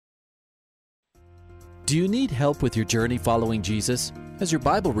Do you need help with your journey following Jesus? Has your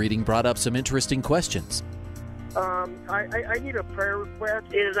Bible reading brought up some interesting questions? I need a prayer request.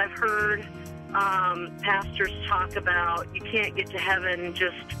 I've heard pastors talk about you can't get to heaven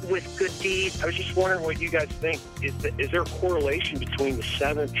just with good deeds. I was just wondering what you guys think. Is there a correlation between the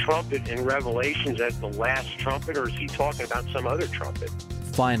seventh trumpet in Revelations as the last trumpet, or is he talking about some other trumpet?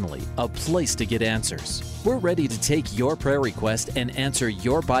 Finally, a place to get answers. We're ready to take your prayer request and answer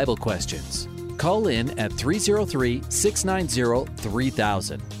your Bible questions. Call in at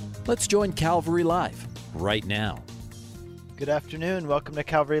 303-690-3000. Let's join Calvary Live right now. Good afternoon. Welcome to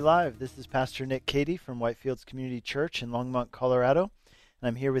Calvary Live. This is Pastor Nick Cady from Whitefields Community Church in Longmont, Colorado. And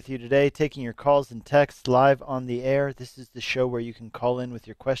I'm here with you today taking your calls and texts live on the air. This is the show where you can call in with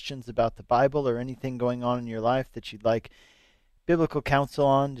your questions about the Bible or anything going on in your life that you'd like biblical counsel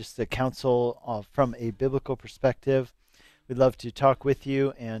on, just a counsel from a biblical perspective. We'd love to talk with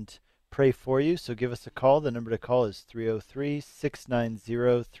you and pray for you, so give us a call. The number to call is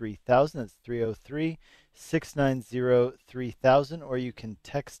 303-690-3000. That's 303-690-3000, or you can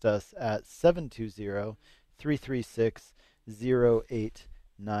text us at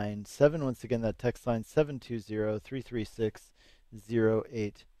 720-336-0897. Once again, that text line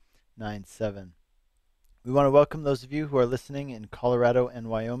 720-336-0897. We want to welcome those of you who are listening in Colorado and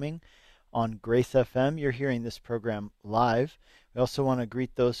Wyoming on Grace FM. You're hearing this program live. We also want to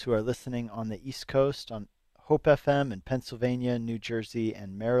greet those who are listening on the East Coast on Hope FM in Pennsylvania, New Jersey,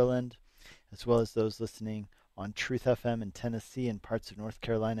 and Maryland, as well as those listening on Truth FM in Tennessee and parts of North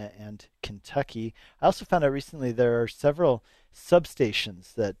Carolina and Kentucky. I also found out recently there are several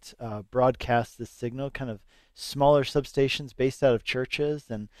substations that broadcast this signal, kind of smaller substations based out of churches,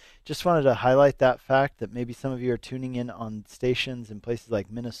 and just wanted to highlight that fact that maybe some of you are tuning in on stations in places like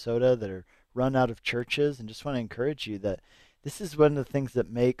Minnesota that are run out of churches, and just want to encourage you that this is one of the things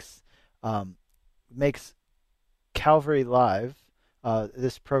that makes Calvary Live,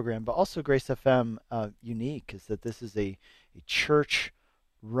 this program, but also Grace FM unique, is that this is a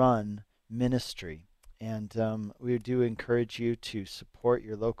church-run ministry. And we do encourage you to support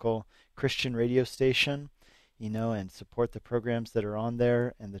your local Christian radio station, and support the programs that are on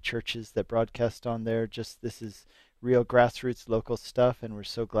there and the churches that broadcast on there. This is real grassroots local stuff, and we're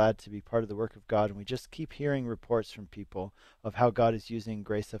so glad to be part of the work of God. And we just keep hearing reports from people of how God is using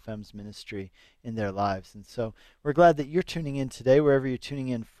Grace FM's ministry in their lives. And so we're glad that you're tuning in today, wherever you're tuning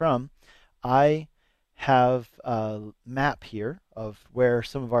in from. I have a map here of where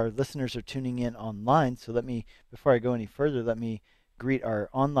some of our listeners are tuning in online. So before I go any further, let me greet our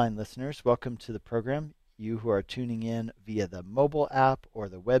online listeners. Welcome to the program, you who are tuning in via the mobile app or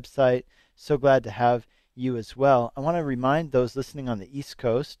the website. So glad to have you as well. I want to remind those listening on the East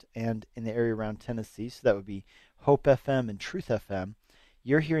Coast and in the area around Tennessee, so that would be Hope FM and Truth FM,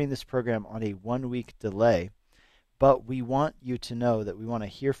 you're hearing this program on a 1-week delay, but we want you to know that we want to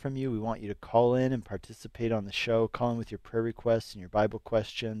hear from you. We want you to call in and participate on the show, call in with your prayer requests and your Bible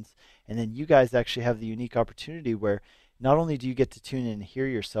questions, and then you guys actually have the unique opportunity where not only do you get to tune in and hear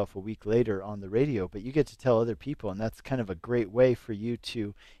yourself a week later on the radio, but you get to tell other people, and that's kind of a great way for you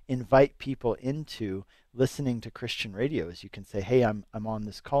to invite people into listening to Christian radio. As you can say, hey, I'm on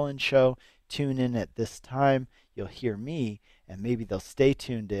this call-in show, tune in at this time, you'll hear me, and maybe they'll stay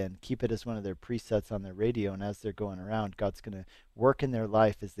tuned in, keep it as one of their presets on their radio, and as they're going around, God's going to work in their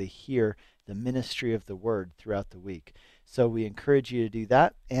life as they hear the ministry of the Word throughout the week. So we encourage you to do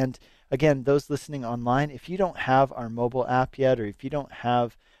that. And again, those listening online, if you don't have our mobile app yet, or if you don't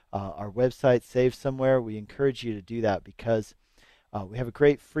have our website saved somewhere, we encourage you to do that, because we have a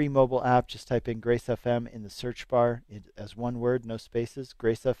great free mobile app. Just type in Grace FM in the search bar as one word, no spaces,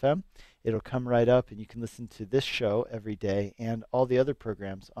 Grace FM. It'll come right up, and you can listen to this show every day and all the other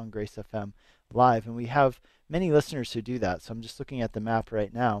programs on Grace FM live. And we have many listeners who do that. So I'm just looking at the map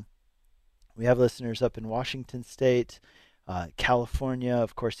right now. We have listeners up in Washington State, California,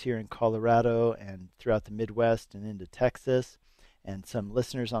 of course, here in Colorado, and throughout the Midwest and into Texas, and some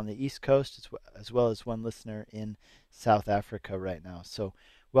listeners on the East Coast, as well as one listener in South Africa right now. So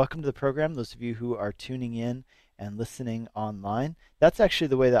welcome to the program, those of you who are tuning in and listening online. That's actually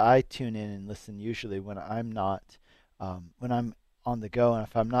the way that I tune in and listen usually when I'm not, when I'm on the go, and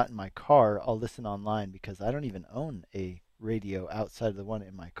if I'm not in my car, I'll listen online, because I don't even own a radio outside of the one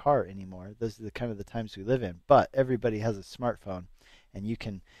in my car anymore. Those are the kind of the times we live in. But everybody has a smartphone, and you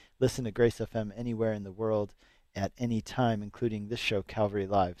can listen to Grace FM anywhere in the world at any time, including this show, Calvary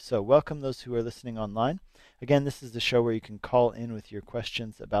Live. So welcome those who are listening online. Again, this is the show where you can call in with your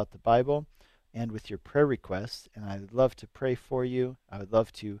questions about the Bible and with your prayer requests, and I would love to pray for you. I would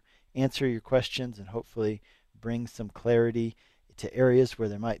love to answer your questions and hopefully bring some clarity to areas where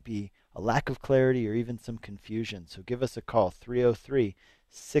there might be a lack of clarity or even some confusion. So give us a call,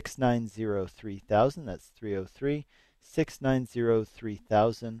 303-690-3000. That's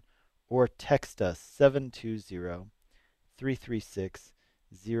 303-690-3000. Or text us,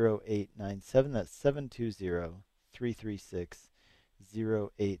 720-336-0897. That's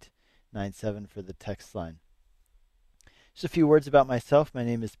 720-336-0897 for the text line. Just a few words about myself. My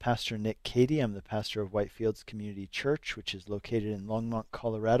name is Pastor Nick Cady. I'm the pastor of Whitefields Community Church, which is located in Longmont,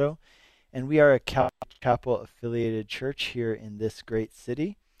 Colorado. And we are a Chapel affiliated church here in this great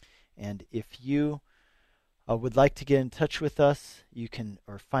city. And if you would like to get in touch with us, you can,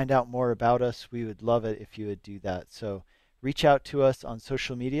 or find out more about us, we would love it if you would do that. So reach out to us on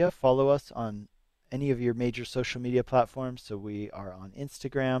social media. Follow us on any of your major social media platforms. So we are on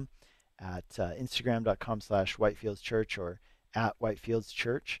Instagram at instagram.com/whitefieldschurch or at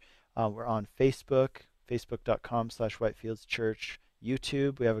whitefieldschurch. We're on Facebook, facebook.com/whitefieldschurch.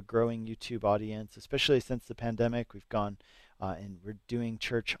 YouTube, we have a growing YouTube audience, especially since the pandemic. We've gone and we're doing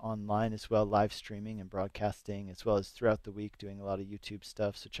church online as well, live streaming and broadcasting, as well as throughout the week doing a lot of YouTube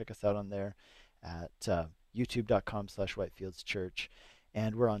stuff. So check us out on there at youtube.com/whitefieldschurch.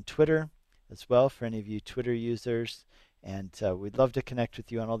 And we're on Twitter as well for any of you Twitter users. And we'd love to connect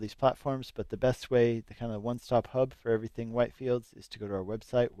with you on all these platforms, but the best way, the kind of one-stop hub for everything Whitefields, is to go to our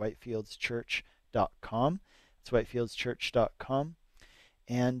website, whitefieldschurch.com. It's whitefieldschurch.com.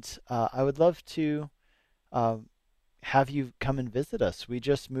 And I would love to have you come and visit us. We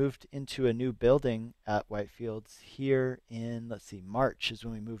just moved into a new building at Whitefields here in, March is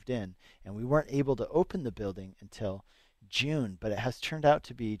when we moved in. And we weren't able to open the building until June, but it has turned out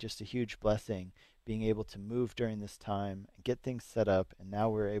to be just a huge blessing being able to move during this time and get things set up. And now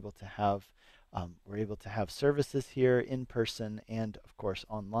we're able to have services here in person and, of course,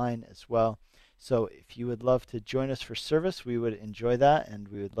 online as well. So if you would love to join us for service, we would enjoy that, and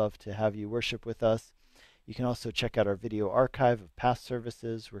we would love to have you worship with us. You can also check out our video archive of past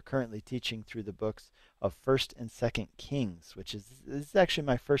services. We're currently teaching through the books of 1st and 2nd Kings, this is actually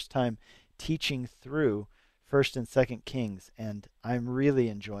my first time teaching through 1st and 2nd Kings, and I'm really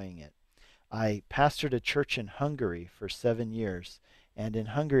enjoying it. I pastored a church in Hungary for 7 years, and in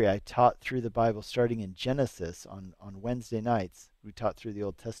Hungary I taught through the Bible starting in Genesis on Wednesday nights. We taught through the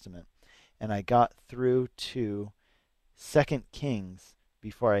Old Testament, and I got through to 2nd Kings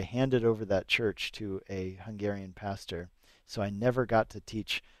before I handed over that church to a Hungarian pastor. So I never got to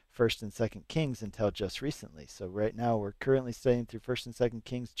teach 1st and 2nd Kings until just recently. So right now we're currently studying through 1st and 2nd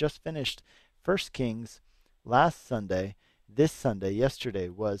Kings. Just finished 1st Kings last Sunday. This Sunday, yesterday,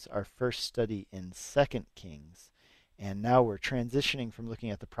 was our first study in 2nd Kings. And now we're transitioning from looking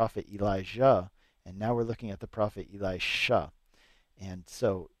at the prophet Elijah, and now we're looking at the prophet Elisha. And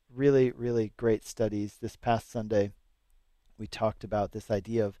so really, really great studies. This past Sunday, we talked about this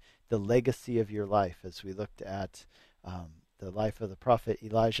idea of the legacy of your life as we looked at the life of the prophet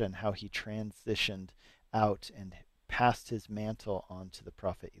Elijah and how he transitioned out and passed his mantle on to the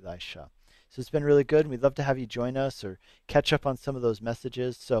prophet Elisha. So it's been really good, and we'd love to have you join us or catch up on some of those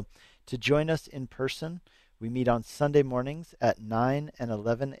messages. So to join us in person, we meet on Sunday mornings at 9 and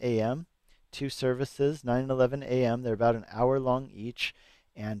 11 a.m. 2 services, 9 and 11 a.m. They're about an hour long each,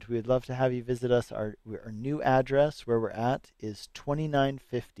 and we'd love to have you visit us. Our new address where we're at is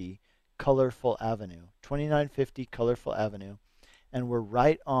 2950 Colorful Avenue. 2950 Colorful Avenue, and we're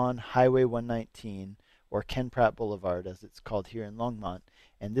right on Highway 119, or Ken Pratt Boulevard as it's called here in Longmont.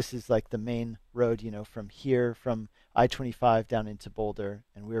 And this is like the main road, from here, from I-25 down into Boulder.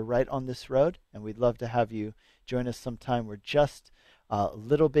 And we're right on this road, and we'd love to have you join us sometime. We're just a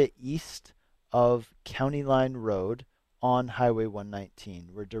little bit east of County Line Road on Highway 119.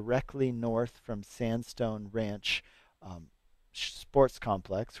 We're directly north from Sandstone Ranch Sports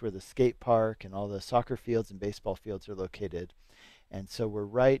Complex, where the skate park and all the soccer fields and baseball fields are located. And so we're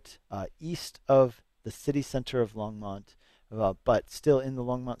right east of the city center of Longmont, but still in the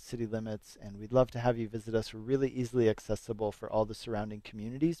Longmont city limits, and we'd love to have you visit us. We're really easily accessible for all the surrounding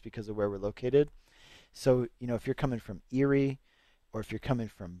communities because of where we're located. So, if you're coming from Erie, or if you're coming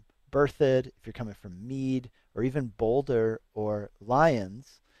from Berthoud, if you're coming from Meade, or even Boulder or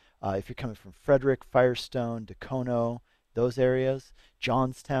Lyons, if you're coming from Frederick, Firestone, Dacono, those areas,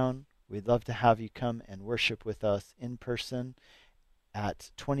 Johnstown, we'd love to have you come and worship with us in person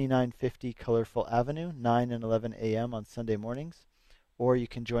at 2950 Colorful Avenue, 9 and 11 a.m. on Sunday mornings, or you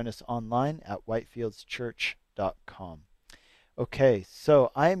can join us online at whitefieldschurch.com. Okay,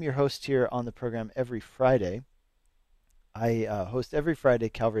 so I am your host here on the program every Friday. I host every Friday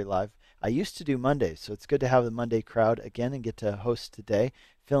Calvary Live. I used to do Mondays, so it's good to have the Monday crowd again and get to host today,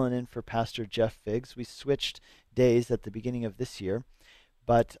 filling in for Pastor Jeff Figs. We switched days at the beginning of this year,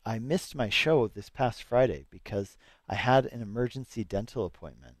 But I missed my show this past Friday because I had an emergency dental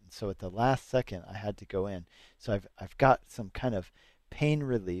appointment. And so at the last second, I had to go in. So I've got some kind of pain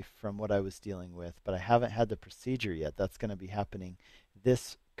relief from what I was dealing with, but I haven't had the procedure yet. That's going to be happening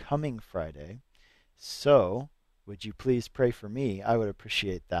this coming Friday. So would you please pray for me? I would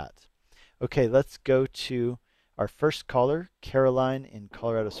appreciate that. Okay, let's go to our first caller, Caroline in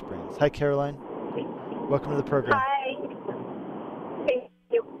Colorado Springs. Hi, Caroline. Welcome to the program. Hi. Thank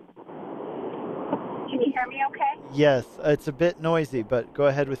you. Can you hear me okay? Yes, it's a bit noisy, but go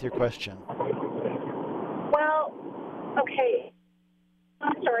ahead with your question. Well, okay.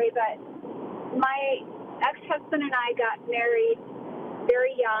 I'm sorry, but my ex-husband and I got married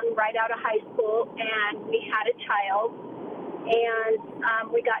very young, right out of high school, and we had a child. And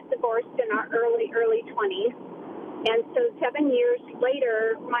we got divorced in our early 20s. And so 7 years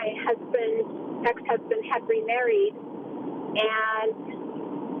later, my ex-husband had remarried. And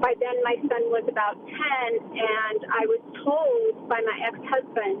by then my son was about 10, and I was told by my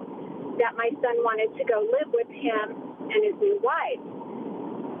ex-husband that my son wanted to go live with him and his new wife.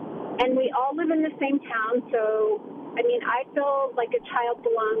 And we all live in the same town, so, I mean, I feel like a child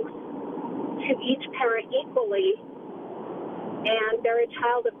belongs to each parent equally. And they're a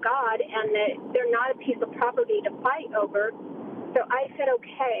child of God, and they're not a piece of property to fight over. So I said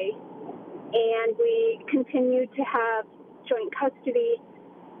okay, and we continued to have joint custody,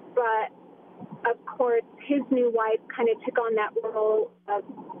 but of course his new wife kind of took on that role of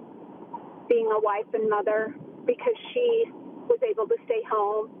being a wife and mother because she was able to stay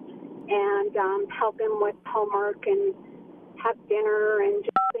home and help him with homework and have dinner and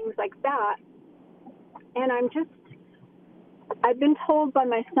just things like that. And I've been told by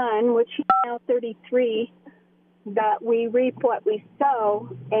my son, which he's now 33, that we reap what we sow,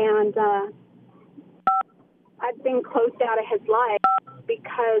 and I've been closed out of his life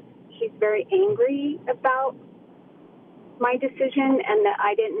because he's very angry about my decision and that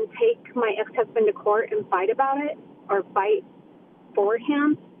I didn't take my ex-husband to court and fight about it or fight for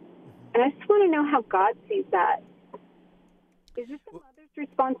him. And I just want to know how God sees that. Is this a mother's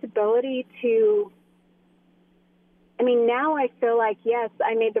responsibility to... I mean, now I feel like, yes,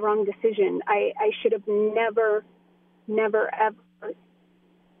 I made the wrong decision. I should have never, ever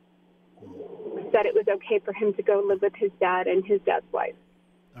said it was okay for him to go live with his dad and his dad's wife.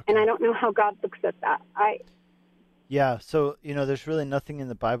 Okay. And I don't know how God looks at that. Yeah, so, there's really nothing in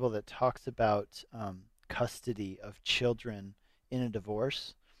the Bible that talks about custody of children in a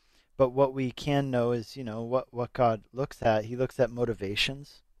divorce. But what we can know is, what God looks at. He looks at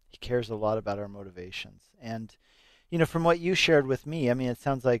motivations. He cares a lot about our motivations. And from what you shared with me, I mean, it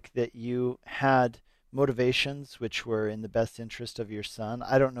sounds like that you had motivations which were in the best interest of your son.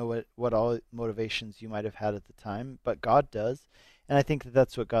 I don't know what all motivations you might have had at the time, but God does. And I think that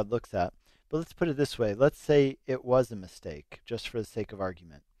that's what God looks at. But let's put it this way. Let's say it was a mistake, just for the sake of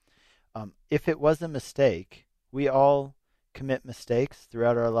argument. If it was a mistake, we all commit mistakes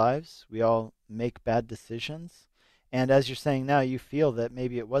throughout our lives. We all make bad decisions. And as you're saying now, you feel that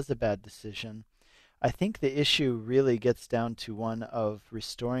maybe it was a bad decision. I think the issue really gets down to one of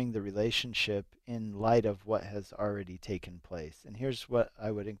restoring the relationship in light of what has already taken place. And here's what I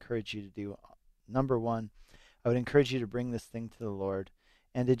would encourage you to do. Number one, I would encourage you to bring this thing to the Lord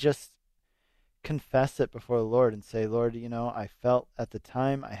and to just confess it before the Lord and say, Lord, I felt at the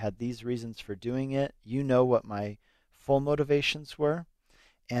time I had these reasons for doing it. You know what my full motivations were.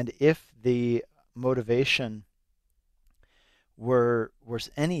 And if the motivation was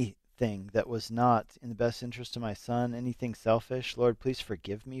anything that was not in the best interest of my son, anything selfish, Lord, please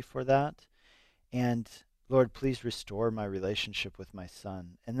forgive me for that. And Lord, please restore my relationship with my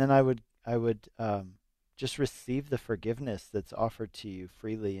son. And then I would just receive the forgiveness that's offered to you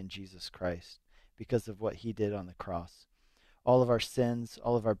freely in Jesus Christ because of what he did on the cross. All of our sins,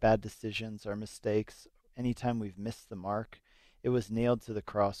 all of our bad decisions, our mistakes, anytime we've missed the mark, it was nailed to the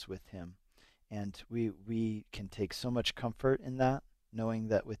cross with him. And we can take so much comfort in that, knowing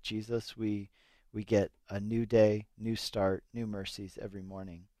that with Jesus we get a new day, new start, new mercies every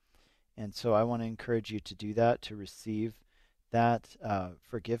morning. And so I want to encourage you to do that, to receive that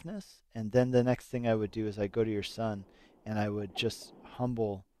forgiveness. And then the next thing I would do is I go to your son and I would just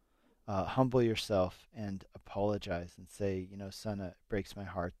humble yourself and apologize and say, son, it breaks my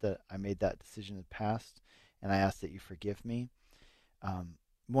heart that I made that decision in the past, and I ask that you forgive me.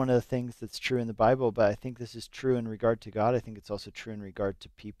 One of the things that's true in the Bible, but I think this is true in regard to God, I think it's also true in regard to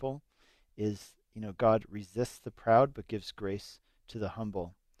people, is, God resists the proud but gives grace to the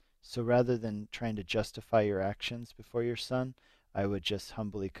humble. So rather than trying to justify your actions before your son, I would just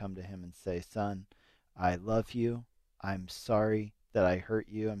humbly come to him and say, son, I love you. I'm sorry that I hurt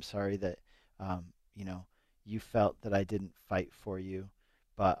you. I'm sorry that, you know, you felt that I didn't fight for you,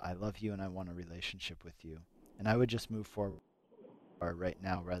 but I love you and I want a relationship with you. And I would just move forward right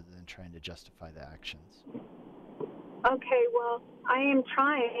now rather than trying to justify the actions. Okay, well, I am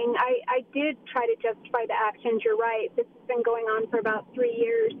trying. I did try to justify the actions. You're right. This has been going on for about 3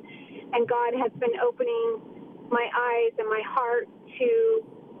 years, and God has been opening my eyes and my heart to,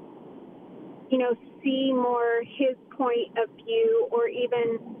 you know, see more His point of view, or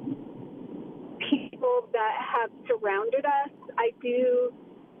even people that have surrounded us. I do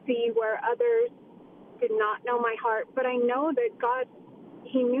see where others did not know my heart, but I know that God,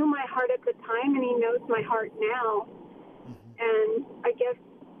 He knew my heart at the time, and He knows my heart now. And I guess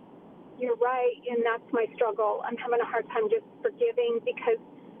you're right, and that's my struggle. I'm having a hard time just forgiving because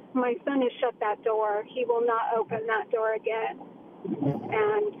my son has shut that door. He will not open that door again.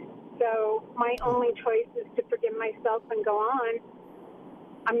 And so my only choice is to forgive myself and go on.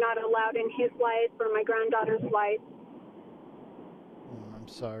 I'm not allowed in his life or my granddaughter's life. I'm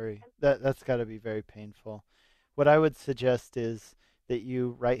sorry. That's got to be very painful. What I would suggest is that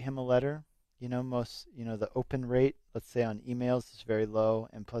you write him a letter. You know, the open rate, let's say on emails, is very low,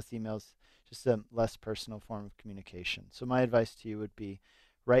 and plus emails, just a less personal form of communication. So my advice to you would be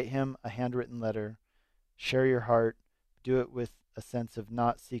write him a handwritten letter, share your heart, do it with a sense of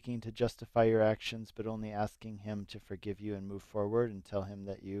not seeking to justify your actions, but only asking him to forgive you and move forward, and tell him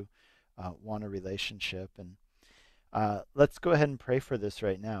that you want a relationship. And let's go ahead and pray for this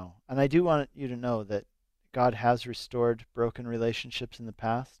right now. And I do want you to know that God has restored broken relationships in the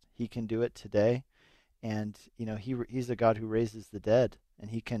past. He can do it today, and you know He's a God who raises the dead, and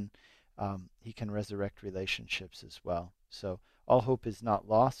He can resurrect relationships as well. So all hope is not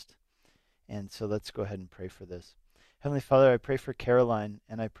lost, and so let's go ahead and pray for this. Heavenly Father, I pray for Caroline,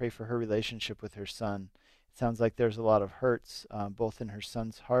 and I pray for her relationship with her son. It sounds like there's a lot of hurts, both in her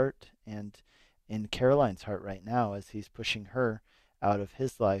son's heart and in Caroline's heart right now, as he's pushing her out of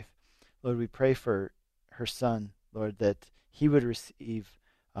his life. Lord, we pray for her son, Lord, that he would receive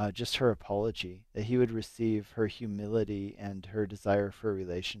just her apology, that he would receive her humility and her desire for a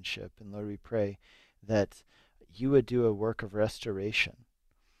relationship. And Lord, we pray that you would do a work of restoration.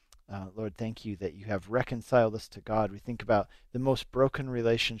 Lord, thank you that you have reconciled us to God. We think about the most broken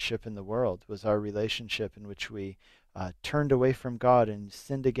relationship in the world was our relationship in which we turned away from God and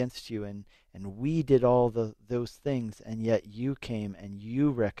sinned against you, and we did all those things, and yet you came and you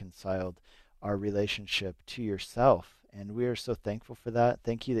reconciled our relationship to yourself. And we are so thankful for that.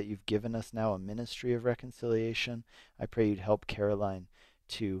 Thank you that you've given us now a ministry of reconciliation. I pray you'd help Caroline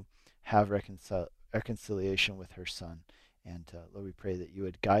to have reconciliation with her son. And Lord, we pray that you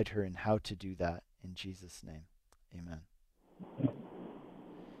would guide her in how to do that. In Jesus' name, amen.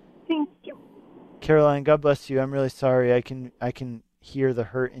 Thank you. Caroline, God bless you. I'm really sorry. I can hear the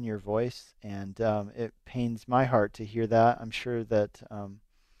hurt in your voice, and it pains my heart to hear that. I'm sure that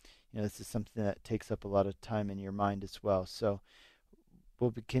this is something that takes up a lot of time in your mind as well. So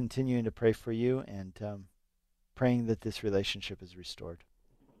we'll be continuing to pray for you and praying that this relationship is restored.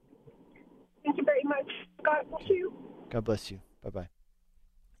 Thank you very much. God bless you. God bless you. Bye-bye.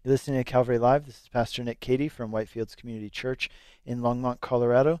 You're listening to Calvary Live. This is Pastor Nick Cady from Whitefields Community Church in Longmont,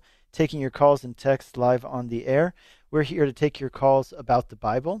 Colorado, taking your calls and texts live on the air. We're here to take your calls about the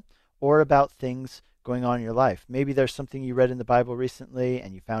Bible or about things going on in your life. Maybe there's something you read in the Bible recently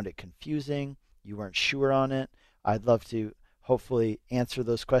and you found it confusing, you weren't sure on it. I'd love to hopefully answer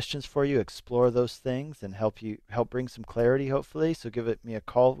those questions for you, explore those things, and help bring some clarity, hopefully. So give me a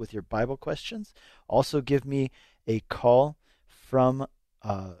call with your Bible questions. Also give me a call from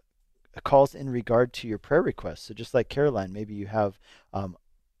calls in regard to your prayer requests. So just like Caroline, maybe you have a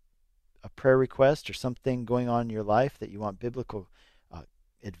prayer request or something going on in your life that you want biblical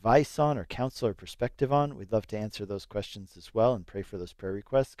advice on or counsel or perspective on. We'd love to answer those questions as well and pray for those prayer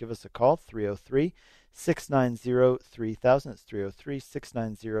requests. Give us a call, 303-690-3000. It's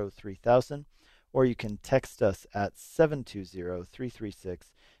 303-690-3000. Or you can text us at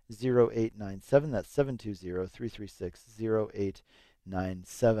 720-336-0897. That's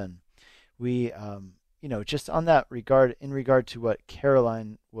 720-336-0897. We, just on that regard, in regard to what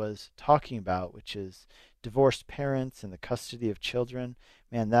Caroline was talking about, which is divorced parents and the custody of children,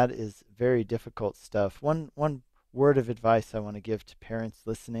 man, that is very difficult stuff. One word of advice I want to give to parents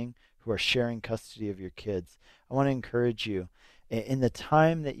listening who are sharing custody of your kids. I want to encourage you, in the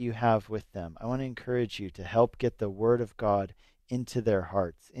time that you have with them, I want to encourage you to help get the Word of God into their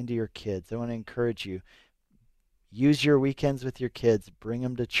hearts, into your kids. I want to encourage you, use your weekends with your kids. Bring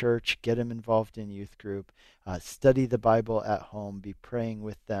them to church. Get them involved in youth group. Study the Bible at home. Be praying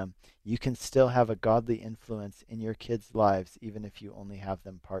with them. You can still have a godly influence in your kids' lives, even if you only have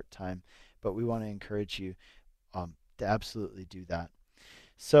them part-time. But we want to encourage you to absolutely do that.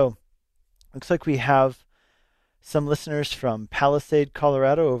 So, looks like we have some listeners from Palisade,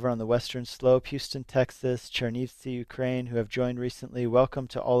 Colorado, over on the western slope, Houston, Texas, Chernivtsi, Ukraine, who have joined recently. Welcome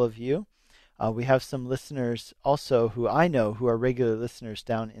to all of you. We have some listeners also who I know who are regular listeners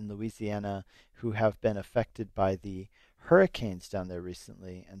down in Louisiana who have been affected by the hurricanes down there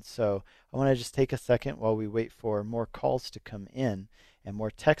recently. And so I want to just take a second while we wait for more calls to come in and more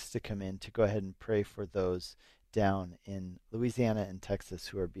texts to come in to go ahead and pray for those down in Louisiana and Texas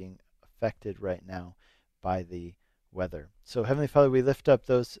who are being affected right now by the weather. So Heavenly Father, we lift up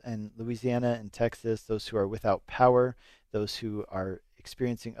those in Louisiana and Texas, those who are without power, those who are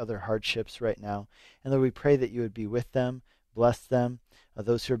experiencing other hardships right now. And Lord, we pray that you would be with them, bless them,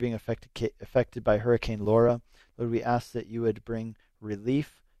 those who are being affected by Hurricane Laura. Lord, we ask that you would bring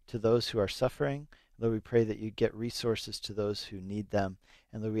relief to those who are suffering. Lord, we pray that you'd get resources to those who need them.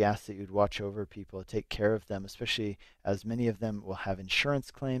 And Lord, we ask that you'd watch over people, take care of them, especially as many of them will have insurance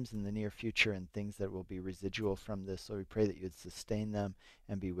claims in the near future and things that will be residual from this. Lord, we pray that you'd sustain them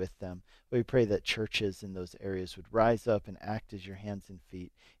and be with them. Lord, we pray that churches in those areas would rise up and act as your hands and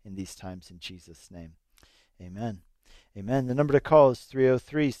feet in these times in Jesus' name. Amen. Amen. The number to call is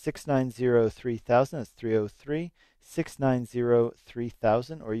 303-690-3000. That's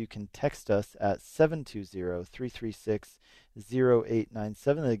 303-690-3000. Or you can text us at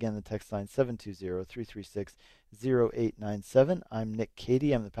 720-336-0897. Again, the text line 720-336-0897. I'm Nick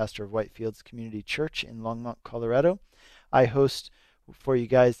Cady. I'm the pastor of Whitefields Community Church in Longmont, Colorado. I host for you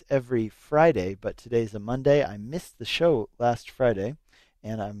guys every Friday, but today's a Monday. I missed the show last Friday,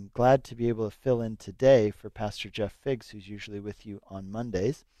 and I'm glad to be able to fill in today for Pastor Jeff Figgs, who's usually with you on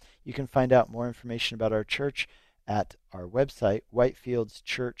Mondays. You can find out more information about our church at our website,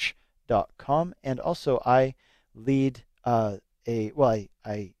 whitefieldschurch.com. And also I lead I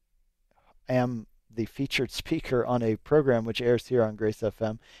am the featured speaker on a program which airs here on Grace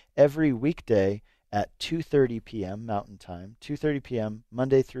FM every weekday at 2:30 p.m. Mountain Time, 2:30 p.m.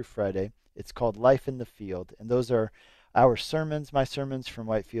 Monday through Friday. It's called Life in the Field, and those are our sermons, my sermons from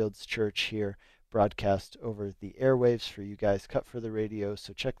Whitefields Church here, broadcast over the airwaves for you guys, cut for the radio.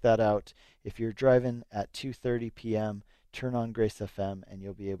 So check that out. If you're driving at 2:30 p.m., turn on Grace FM, and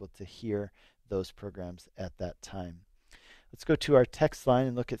you'll be able to hear those programs at that time. Let's go to our text line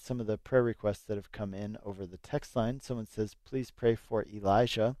and look at some of the prayer requests that have come in over the text line. Someone says, please pray for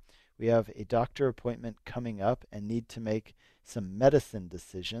Elijah. We have a doctor appointment coming up and need to make some medicine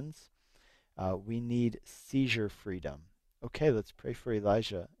decisions. We need seizure freedom. Okay, let's pray for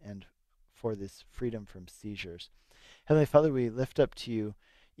Elijah and for this freedom from seizures. Heavenly Father, we lift up to you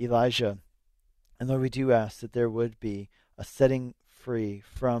Elijah, and Lord, we do ask that there would be a setting free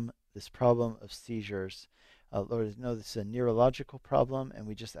from this problem of seizures. Lord, I know this is a neurological problem, and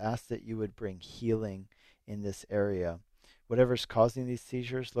we just ask that you would bring healing in this area. Whatever's causing these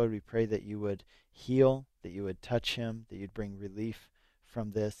seizures, Lord, we pray that you would heal, that you would touch him, that you'd bring relief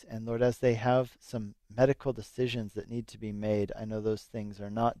from this. And Lord, as they have some medical decisions that need to be made, I know those things are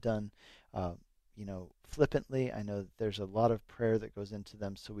not done flippantly. I know that there's a lot of prayer that goes into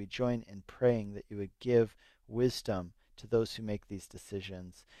them. So we join in praying that you would give wisdom to those who make these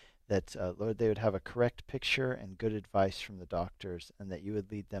decisions, that, Lord, they would have a correct picture and good advice from the doctors, and that you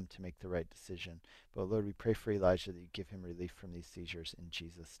would lead them to make the right decision. But Lord, we pray for Elijah that you give him relief from these seizures in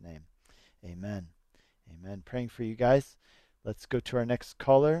Jesus' name. Amen. Amen. Praying for you guys. Let's go to our next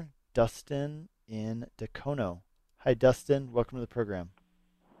caller, Dustin in Dacono. Hi, Dustin. Welcome to the program.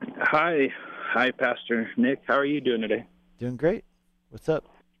 Hi, Pastor Nick. How are you doing today? Doing great. What's up?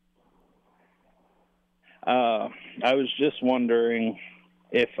 I was just wondering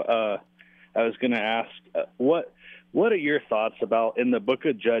if I was going to ask what are your thoughts about in the Book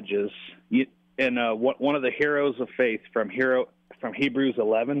of Judges? One of the heroes of faith from Hebrews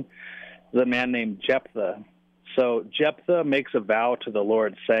 11, the man named Jephthah. So Jephthah makes a vow to the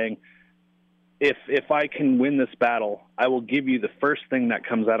Lord, saying, "If I can win this battle, I will give you the first thing that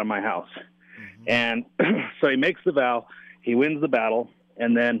comes out of my house." Mm-hmm. And so he makes the vow. He wins the battle,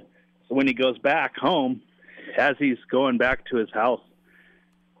 and then when he goes back home, as he's going back to his house,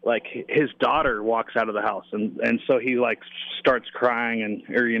 like his daughter walks out of the house, and so he like starts crying, and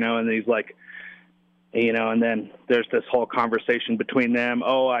he's like, and then there's this whole conversation between them.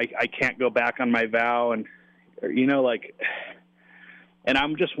 Oh, I can't go back on my vow, and and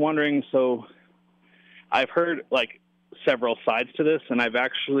I'm just wondering. So I've heard like several sides to this, and I've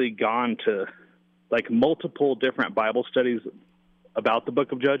actually gone to like multiple different Bible studies about the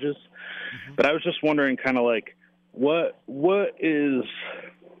Book of Judges, but I was just wondering, kind of like, what is,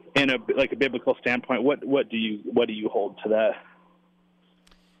 in a biblical standpoint, what do you hold to that?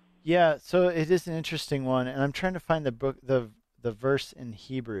 Yeah, so it is an interesting one, and I'm trying to find the verse in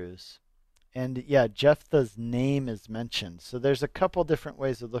Hebrews. And yeah, Jephthah's name is mentioned. So there's a couple different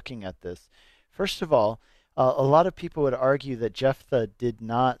ways of looking at this. First of all, a lot of people would argue that Jephthah did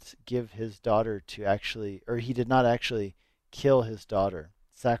not give his daughter to actually, or he did not actually kill his daughter,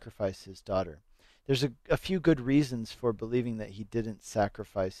 sacrifice his daughter. There's a few good reasons for believing that he didn't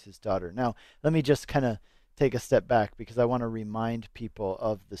sacrifice his daughter. Now, let me just kind of take a step back, because I want to remind people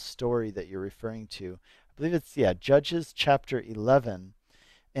of the story that you're referring to. I believe it's, Judges chapter 11.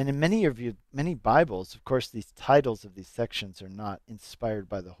 And in many Bibles, of course, these titles of these sections are not inspired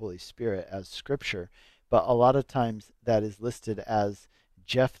by the Holy Spirit as scripture, but a lot of times that is listed as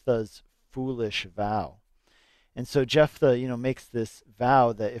Jephthah's foolish vow. And so Jephthah, makes this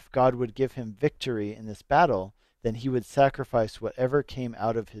vow that if God would give him victory in this battle, then he would sacrifice whatever came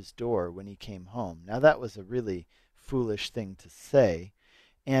out of his door when he came home. Now that was a really foolish thing to say.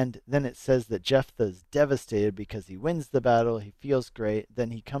 And then it says that Jephthah is devastated because he wins the battle, he feels great, then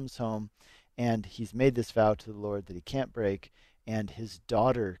he comes home and he's made this vow to the Lord that he can't break, and his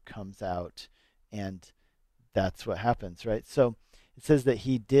daughter comes out, and that's what happens, right? So it says that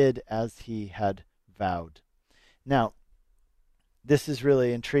he did as he had vowed. Now, this is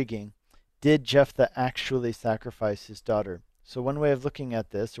really intriguing. Did Jephthah actually sacrifice his daughter? So one way of looking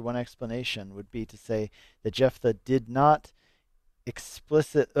at this, or one explanation, would be to say that Jephthah did not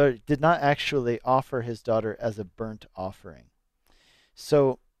actually offer his daughter as a burnt offering.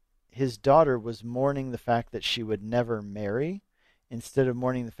 So his daughter was mourning the fact that she would never marry, instead of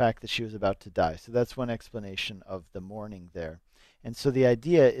mourning the fact that she was about to die. So that's one explanation of the mourning there. And so the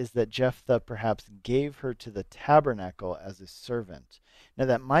idea is that Jephthah perhaps gave her to the tabernacle as a servant. Now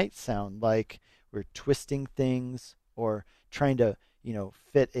that might sound like we're twisting things or trying to,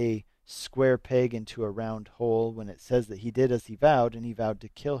 fit a square peg into a round hole when it says that he did as he vowed, and he vowed to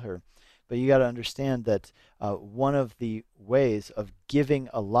kill her. But you got to understand that one of the ways of giving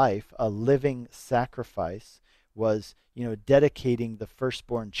a life, a living sacrifice, was, dedicating the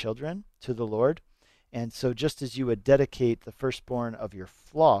firstborn children to the Lord. And so just as you would dedicate the firstborn of your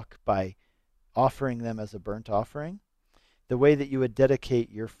flock by offering them as a burnt offering, the way that you would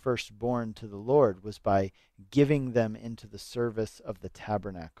dedicate your firstborn to the Lord was by giving them into the service of the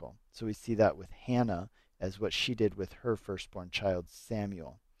tabernacle. So we see that with Hannah as what she did with her firstborn child,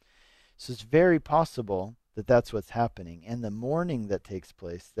 Samuel. So it's very possible that that's what's happening. And the mourning that takes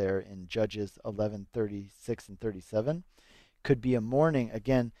place there in Judges 11:36 and 37 could be a mourning,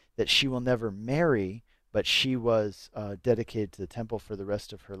 again, that she will never marry, but she was dedicated to the temple for the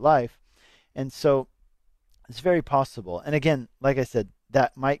rest of her life. And so it's very possible. And again, like I said,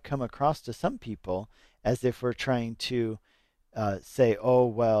 that might come across to some people as if we're trying to say, oh,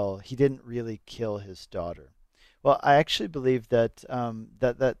 well, he didn't really kill his daughter. Well, I actually believe that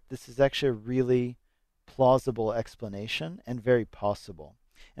that this is actually a really plausible explanation and very possible.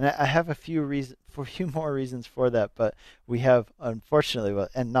 And I have a few more reasons for that, but we have, unfortunately,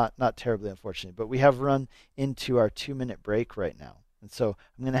 and not terribly unfortunately, but we have run into our 2-minute break right now. And so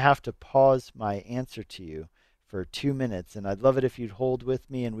I'm going to have to pause my answer to you for 2 minutes, and I'd love it if you'd hold with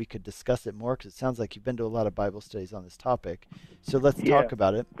me and we could discuss it more, because it sounds like you've been to a lot of Bible studies on this topic. So let's talk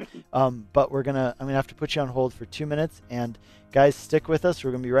about it. But I'm gonna have to put you on hold for 2 minutes, and guys, stick with us.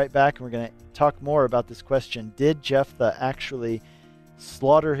 We're gonna be right back, and we're gonna talk more about this question: did Jephthah actually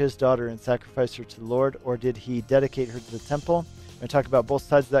slaughter his daughter and sacrifice her to the Lord, or did he dedicate her to the temple? We're going to talk about both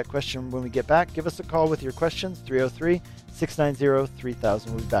sides of that question when we get back. Give us a call with your questions, 303-690-3000.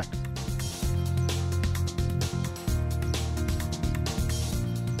 We'll be back.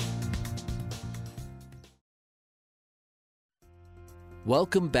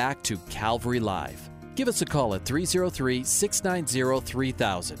 Welcome back to Calvary Live. Give us a call at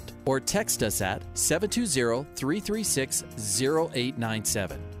 303-690-3000 or text us at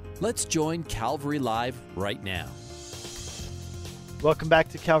 720-336-0897. Let's join Calvary Live right now. Welcome back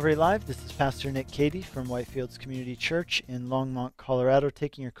to Calvary Live. This is Pastor Nick Cady from Whitefields Community Church in Longmont, Colorado,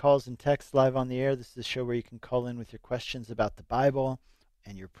 taking your calls and texts live on the air. This is a show where you can call in with your questions about the Bible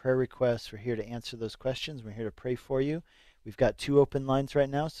and your prayer requests. We're here to answer those questions. We're here to pray for you. We've got 2 open lines right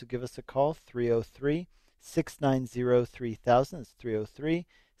now, so give us a call, 303-690-3000. It's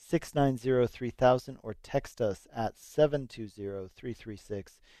 303-690-3000, or text us at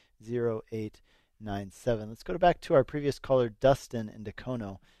 720-336-0897. Let's go back to our previous caller, Dustin in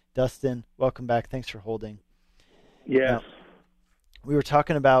Dacono. Dustin, welcome back. Thanks for holding. Yes. Now, we were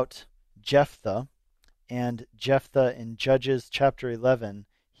talking about Jephthah, And Jephthah in Judges chapter 11,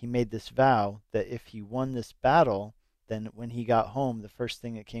 he made this vow that if he won this battle, then when he got home, the first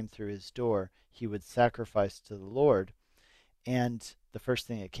thing that came through his door, he would sacrifice to the Lord. And the first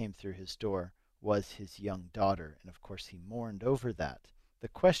thing that came through his door was his young daughter. And of course, he mourned over that. The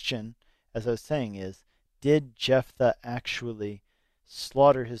question, as I was saying, is, did Jephthah actually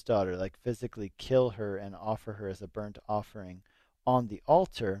slaughter his daughter, like physically kill her and offer her as a burnt offering on the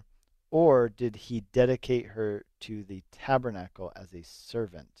altar, or did he dedicate her to the tabernacle as a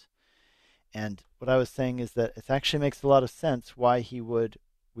servant? And what I was saying is that it actually makes a lot of sense why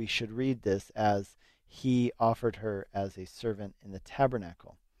we should read this as he offered her as a servant in the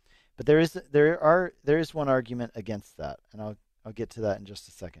tabernacle. But there is one argument against that, and I'll get to that in just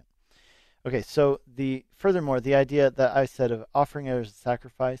a second. Okay, so furthermore, the idea that I said of offering it as a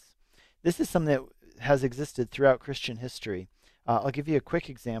sacrifice, this is something that has existed throughout Christian history. I'll give you a quick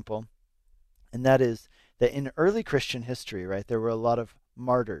example, and that is that in early Christian history, right, there were a lot of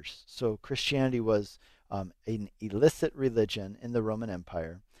martyrs. So Christianity was an illicit religion in the Roman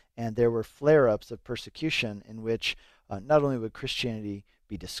Empire, and there were flare-ups of persecution in which not only would Christianity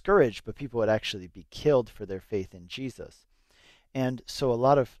be discouraged, but people would actually be killed for their faith in Jesus. And so a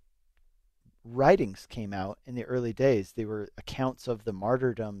lot of writings came out in the early days. They were accounts of the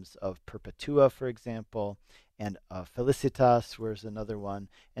martyrdoms of Perpetua, for example, and Felicitas was another one.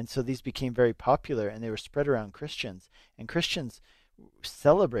 And so these became very popular, and they were spread around Christians. And Christians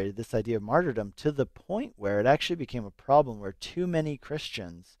celebrated this idea of martyrdom to the point where it actually became a problem, where too many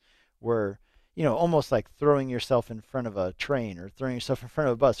Christians were, almost like throwing yourself in front of a train or throwing yourself in front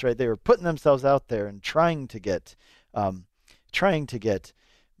of a bus, right? They were putting themselves out there and trying to get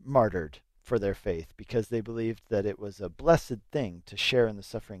martyred for their faith, because they believed that it was a blessed thing to share in the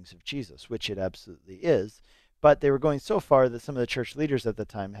sufferings of Jesus, which it absolutely is. But they were going so far that some of the church leaders at the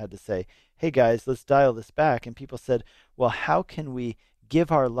time had to say, hey guys, let's dial this back. And people said, well, how can we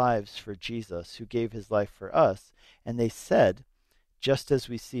give our lives for Jesus, who gave his life for us? And they said, just as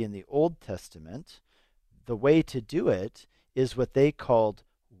we see in the Old Testament, the way to do it is what they called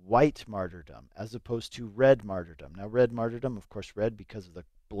white martyrdom, as opposed to red martyrdom. Now, red martyrdom, of course, red because of the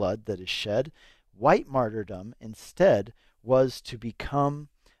blood that is shed. White martyrdom, instead, was to become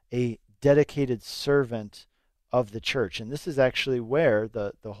a dedicated servant of the church. And this is actually where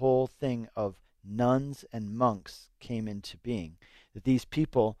the whole thing of nuns and monks came into being. That these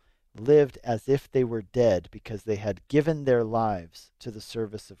people lived as if they were dead because they had given their lives to the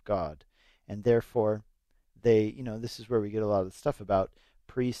service of God. And therefore, this is where we get a lot of the stuff about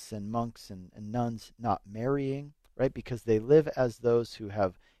priests and monks and nuns not marrying, right? Because they live as those who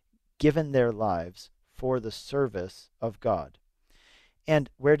have given their lives for the service of God. And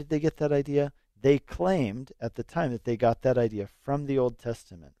where did they get that idea? They claimed at the time that they got that idea from the Old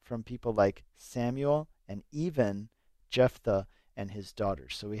Testament, from people like Samuel and even Jephthah and his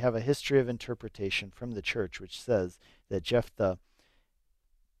daughters. So we have a history of interpretation from the church which says that Jephthah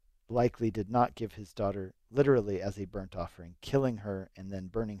likely did not give his daughter literally as a burnt offering, killing her and then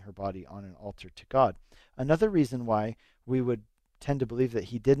burning her body on an altar to God. Another reason why we would tend to believe that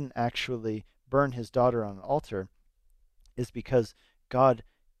he didn't actually burn his daughter on an altar is because God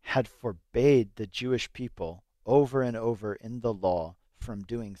had forbade the Jewish people over and over in the law from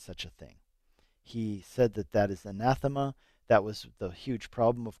doing such a thing. He said that that is anathema. That was the huge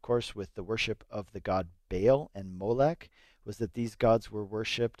problem, of course, with the worship of the god Baal and Molech, was that these gods were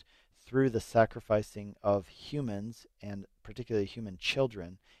worshipped through the sacrificing of humans, and particularly human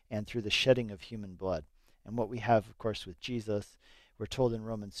children, and through the shedding of human blood. And what we have, of course, with Jesus, we're told in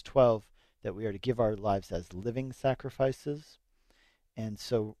Romans 12 that we are to give our lives as living sacrifices. And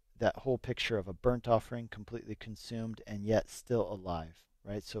so that whole picture of a burnt offering completely consumed and yet still alive,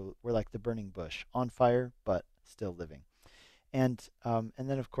 right? So we're like the burning bush, on fire, but still living. And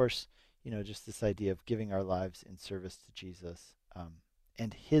then, of course, just this idea of giving our lives in service to Jesus,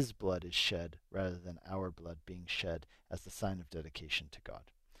 and his blood is shed rather than our blood being shed as the sign of dedication to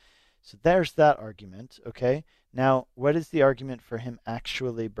God. So there's that argument, okay? Now, what is the argument for him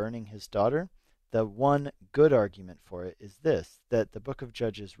actually burning his daughter? The one good argument for it is this, that the book of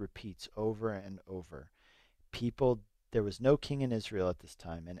Judges repeats over and over. There was no king in Israel at this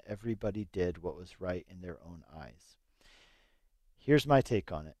time, and everybody did what was right in their own eyes. Here's my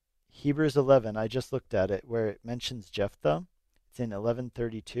take on it. Hebrews 11, I just looked at it, where it mentions Jephthah. It's in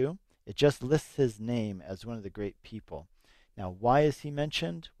 11:32. It just lists his name as one of the great people. Now, why is he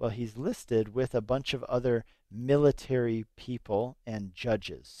mentioned? Well, he's listed with a bunch of other military people and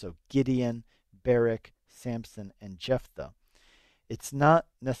judges. So Gideon, Barak, Samson, and Jephthah. It's not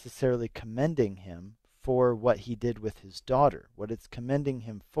necessarily commending him for what he did with his daughter. What it's commending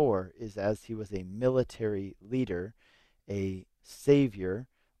him for is as he was a military leader, a savior,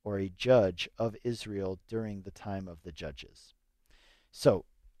 or a judge of Israel during the time of the judges. So,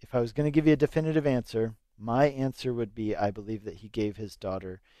 if I was going to give you a definitive answer, my answer would be I believe that he gave his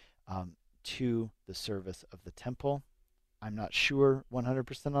daughter to the service of the temple. I'm not sure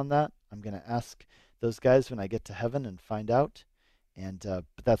 100% on that. I'm going to ask those guys when I get to heaven and find out. And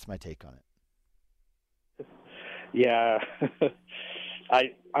but that's my take on it. Yeah.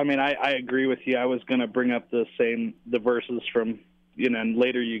 I mean, I agree with you. I was going to bring up the verses from, and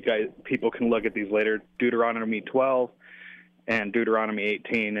later people can look at these later, Deuteronomy 12 and Deuteronomy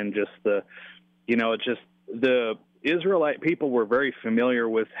 18, and just the Israelite people were very familiar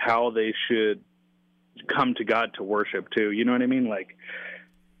with how they should come to God to worship too. You know what I mean? Like,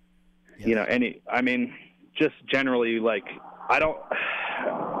 yes. Just generally, like, I don't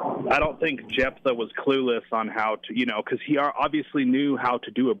think Jephthah was clueless on how to, because he obviously knew how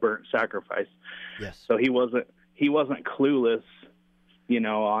to do a burnt sacrifice. Yes. So he wasn't clueless,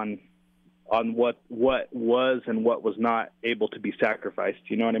 on what was and what was not able to be sacrificed.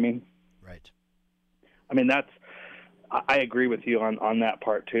 You know what I mean? Right. I mean, I agree with you on that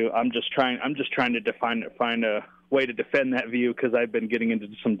part too. I'm just trying to find a way to defend that view, because I've been getting into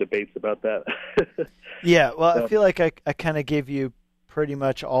some debates about that. Yeah, well, so, I feel like I kind of gave you pretty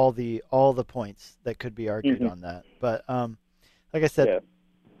much all the points that could be argued on that. But like I said, yeah.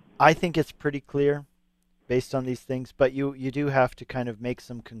 I think it's pretty clear based on these things, but you do have to kind of make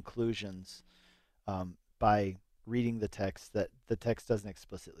some conclusions by reading the text that the text doesn't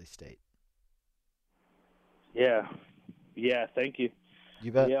explicitly state. Yeah. Yeah, thank you.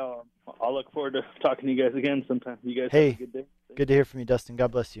 You bet. Yeah, I'll look forward to talking to you guys again sometime. You guys have a good day. Good to hear from you, Dustin.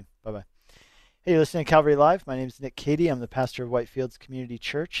 God bless you. Bye-bye. Hey, you're listening to Calvary Live. My name is Nick Cady. I'm the pastor of Whitefields Community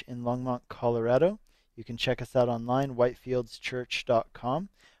Church in Longmont, Colorado. You can check us out online, whitefieldschurch.com.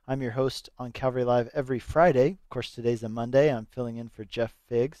 I'm your host on Calvary Live every Friday. Of course, today's a Monday. I'm filling in for Jeff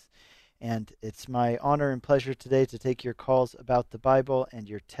Figs. And it's my honor and pleasure today to take your calls about the Bible and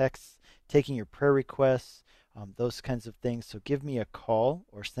your texts, taking your prayer requests, those kinds of things. So give me a call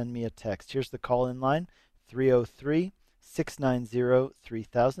or send me a text. Here's the call-in line,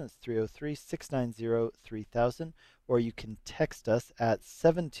 303-690-3000. It's 303-690-3000. Or you can text us at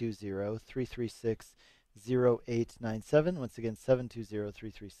 720-336-0897. Once again,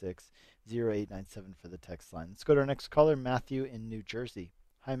 720-336-0897 for the text line. Let's go to our next caller, Matthew in New Jersey.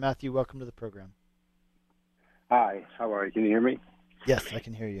 Hi, Matthew. Welcome to the program. Hi. How are you? Can you hear me? Yes, I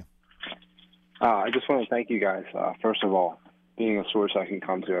can hear you. I just want to thank you guys, first of all, being a source I can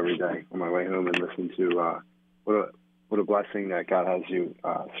come to every day on my way home and listen to what a blessing that God has you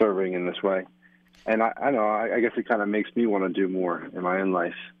serving in this way. And I guess it kind of makes me want to do more in my own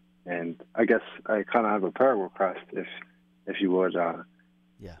life. And I guess I kind of have a prayer request, if you would,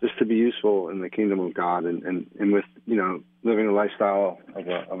 just to be useful in the kingdom of God and with, living a lifestyle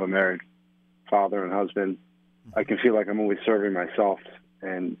of a married father and husband. I can feel like I'm always serving myself,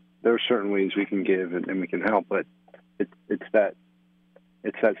 and there are certain ways we can give and we can help, but it's that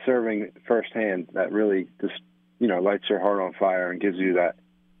serving firsthand that really just, lights your heart on fire and gives you that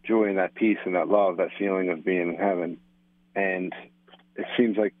joy and that peace and that love, that feeling of being in heaven. And it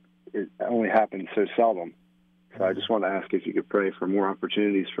seems like it only happens so seldom. So I just want to ask if you could pray for more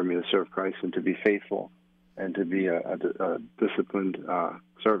opportunities for me to serve Christ and to be faithful and to be a disciplined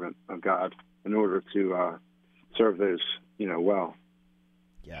servant of God in order to serve those, well.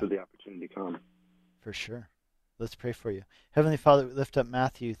 Yeah. Should the opportunity come. For sure. Let's pray for you. Heavenly Father, we lift up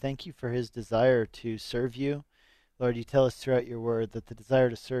Matthew. Thank you for his desire to serve you. Lord, you tell us throughout your word that the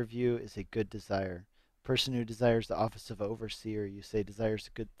desire to serve you is a good desire. A person who desires the office of overseer, you say, desires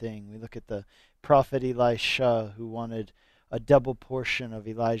a good thing. We look at the prophet Elisha, who wanted a double portion of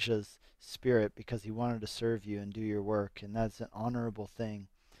Elijah's spirit because he wanted to serve you and do your work, and that's an honorable thing.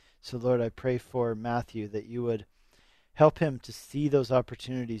 So, Lord, I pray for Matthew that you would help him to see those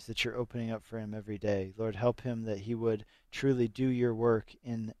opportunities that you're opening up for him every day. Lord, help him that he would truly do your work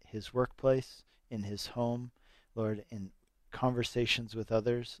in his workplace, in his home, Lord, in conversations with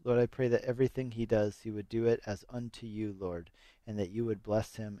others. Lord, I pray that everything he does, he would do it as unto you, Lord, and that you would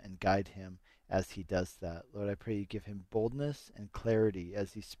bless him and guide him as he does that. Lord, I pray you give him boldness and clarity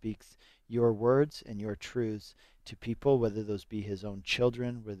as he speaks your words and your truths to people, whether those be his own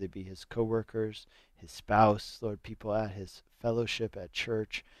children, whether they be his coworkers, his spouse, Lord, people at his fellowship at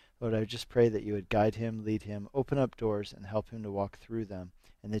church. Lord, I just pray that you would guide him, lead him, open up doors, and help him to walk through them,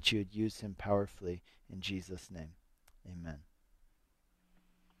 and that you would use him powerfully in Jesus' name. Amen.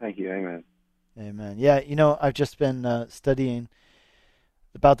 Thank you. Amen. Amen. Yeah, I've just been studying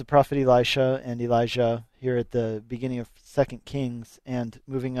about the prophet Elisha and Elijah here at the beginning of 2 Kings, and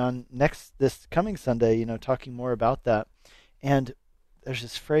moving on this coming Sunday, talking more about that. And there's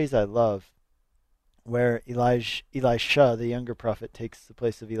this phrase I love where Elisha, the younger prophet, takes the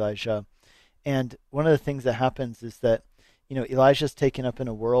place of Elijah. And one of the things that happens is that, Elijah's taken up in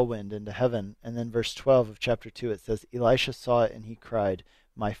a whirlwind into heaven. And then verse 12 of chapter 2, it says, Elisha saw it and he cried,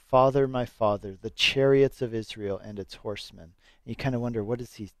 my father, the chariots of Israel and its horsemen. And you kind of wonder, what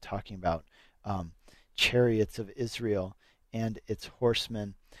is he talking about? Chariots of Israel and its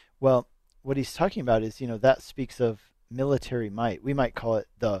horsemen. Well, what he's talking about is, that speaks of military might. We might call it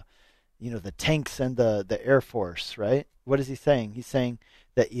the tanks and the Air Force, right? What is he saying? He's saying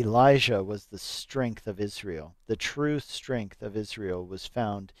that Elijah was the strength of Israel. The true strength of Israel was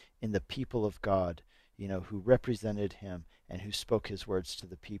found in the people of God, who represented him and who spoke his words to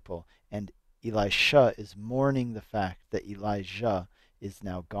the people. And Elisha is mourning the fact that Elijah is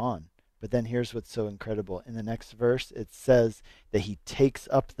now gone. But then here's what's so incredible. In the next verse, it says that he takes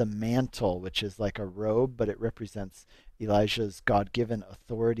up the mantle, which is like a robe, but it represents Elijah's God-given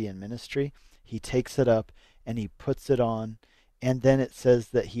authority and ministry. He takes it up and he puts it on. And then it says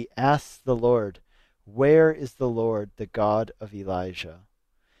that he asks the Lord, where is the Lord, the God of Elijah?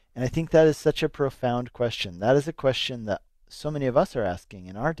 And I think that is such a profound question. That is a question that so many of us are asking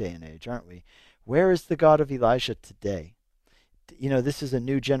in our day and age, aren't we? Where is the God of Elijah today? This is a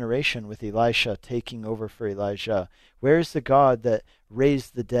new generation with Elisha taking over for Elijah. Where is the God that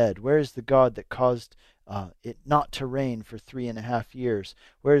raised the dead? Where is the God that caused it not to rain for 3.5 years?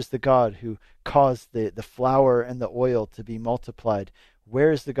 Where is the God who caused the flour and the oil to be multiplied?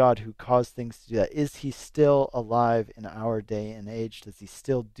 Where is the God who caused things to do that? Is he still alive in our day and age? Does he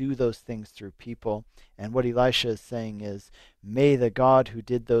still do those things through people? And what Elisha is saying is, may the God who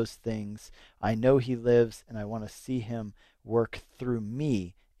did those things, I know he lives and I want to see him work through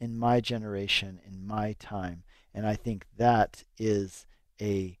me in my generation, in my time. And I think that is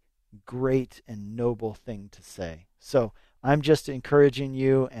a great and noble thing to say. So I'm just encouraging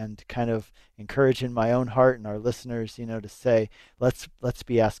you and kind of encouraging my own heart and our listeners, to say, let's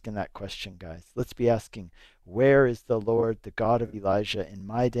be asking that question, guys. Let's be asking, where is the Lord, the God of Elijah in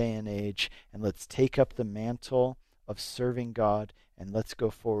my day and age? And let's take up the mantle of serving God, and let's go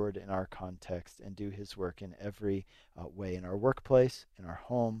forward in our context and do his work in every way, in our workplace, in our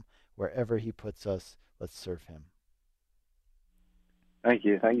home, wherever he puts us. Let's serve him. Thank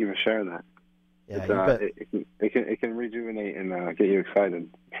you for sharing that. Yeah, it can rejuvenate and get you excited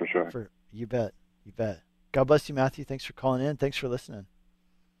for sure. You bet. God bless you, Matthew. Thanks for calling in. Thanks for listening.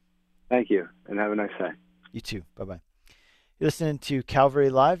 Thank you, and have a nice day. You too. Bye-bye. You're listening to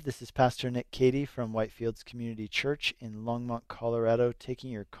Calvary Live. This is Pastor Nick Cady from Whitefields Community Church in Longmont, Colorado, taking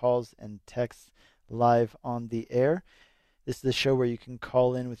your calls and texts live on the air. This is the show where you can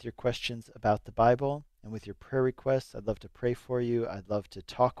call in with your questions about the Bible and with your prayer requests. I'd love to pray for you. I'd love to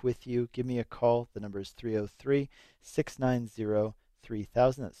talk with you. Give me a call. The number is 303-690-3000.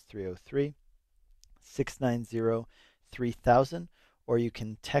 That's 303-690-3000. Or you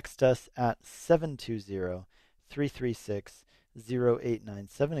can text us at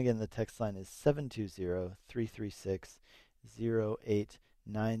 720-336-0897. Again, the text line is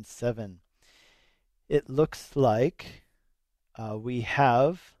 720-336-0897. It looks like we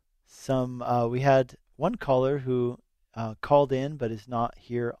have we had one caller who called in but is not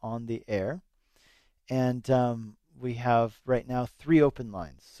here on the air. And we have right now 3 open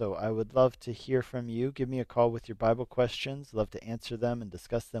lines. So I would love to hear from you. Give me a call with your Bible questions. Love to answer them and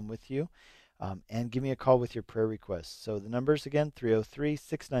discuss them with you. And give me a call with your prayer requests. So the numbers again,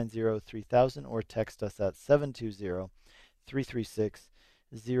 303-690-3000, or text us at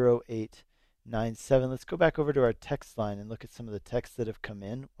 720-336-0897. Let's go back over to our text line and look at some of the texts that have come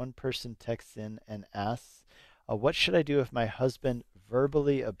in. One person texts in and asks, what should I do if my husband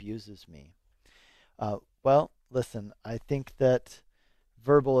verbally abuses me? Well, listen, I think that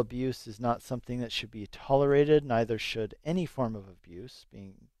verbal abuse is not something that should be tolerated. Neither should any form of abuse,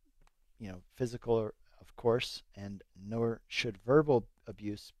 being physical, of course, and nor should verbal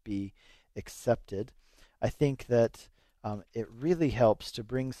abuse be accepted. I think that it really helps to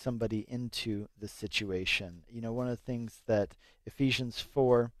bring somebody into the situation. One of the things that Ephesians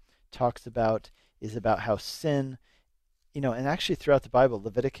 4 talks about is about how sin, and actually throughout the Bible,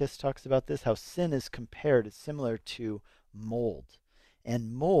 Leviticus talks about this, how sin is compared, it's similar to mold.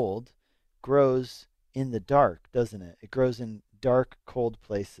 And mold grows in the dark, doesn't it? It grows in dark, cold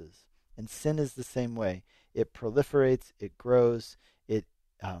places. And sin is the same way. It proliferates, it grows, it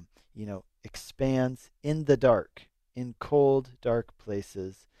expands in the dark, in cold, dark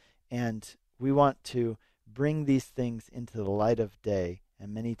places. And we want to bring these things into the light of day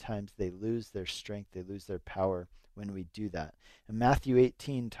And many times they lose their strength, they lose their power when we do that. And Matthew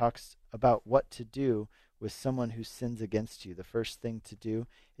 18 talks about what to do with someone who sins against you. The first thing to do,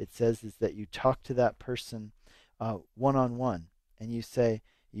 it says, is that you talk to that person one-on-one, and you say,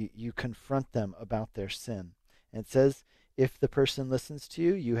 you confront them about their sin. And it says, if the person listens to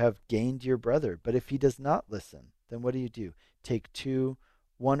you, you have gained your brother. But if he does not listen, then what do? Take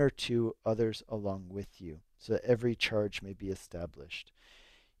one or two others along with you, so that every charge may be established.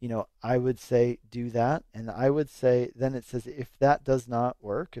 I would say do that. And I would say, then it says, if that does not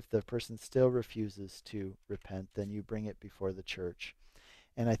work, if the person still refuses to repent, then you bring it before the church.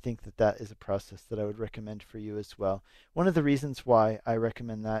 And I think that is a process that I would recommend for you as well. One of the reasons why I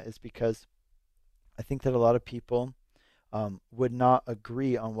recommend that is because I think that a lot of people would not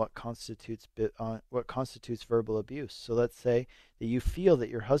agree on what constitutes verbal abuse. So let's say that you feel that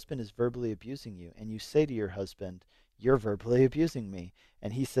your husband is verbally abusing you, and you say to your husband, "You're verbally abusing me,"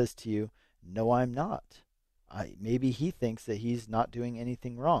 and he says to you, "No, I'm not." Maybe he thinks that he's not doing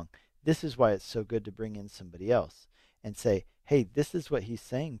anything wrong. This is why it's so good to bring in somebody else and say, "Hey, this is what he's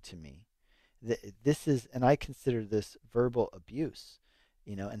saying to me. And I consider this verbal abuse,"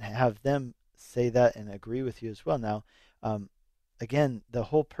 and have them say that and agree with you as well. Now, again, the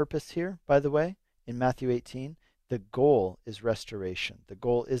whole purpose here, by the way, in Matthew 18, the goal is restoration. The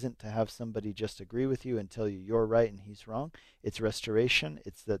goal isn't to have somebody just agree with you and tell you you're right and he's wrong. It's restoration.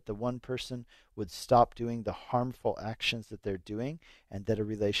 It's that the one person would stop doing the harmful actions that they're doing, and that a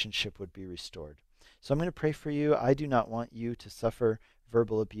relationship would be restored. So I'm going to pray for you. I do not want you to suffer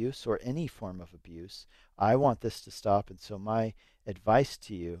verbal abuse or any form of abuse. I want this to stop. And so my advice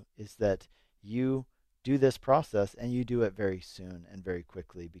to you is that you do this process, and you do it very soon and very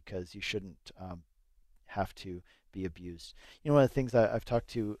quickly, because you shouldn't have to be abused. One of the things I've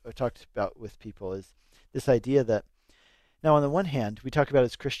talked about with people is this idea that, now on the one hand, we talk about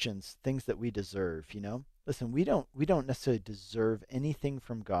as Christians things that we deserve. Listen, we don't necessarily deserve anything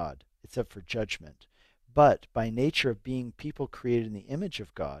from God except for judgment. But by nature of being people created in the image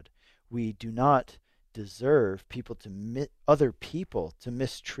of God, we do not deserve other people to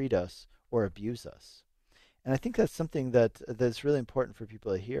mistreat us or abuse us. And I think that's something that's really important for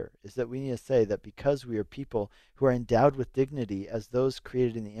people to hear, is that we need to say that because we are people who are endowed with dignity as those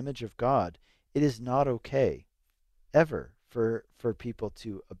created in the image of God, it is not okay ever for people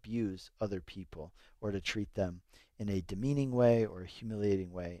to abuse other people or to treat them in a demeaning way or a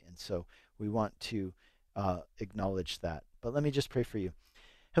humiliating way. And so we want to acknowledge that. But let me just pray for you.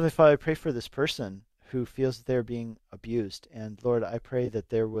 Heavenly Father, I pray for this person who feels that they're being abused. And Lord, I pray that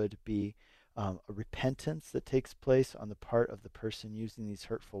there would be a repentance that takes place on the part of the person using these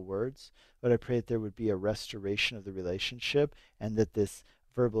hurtful words. But I pray that there would be a restoration of the relationship, and that this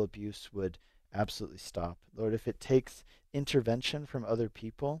verbal abuse would absolutely stop. Lord, if it takes intervention from other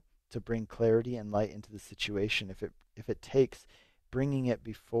people to bring clarity and light into the situation, if it takes bringing it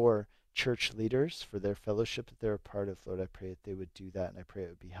before church leaders for their fellowship that they're a part of, Lord, I pray that they would do that, and I pray it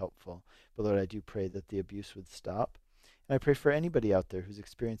would be helpful. But Lord, I do pray that the abuse would stop. And I pray for anybody out there who's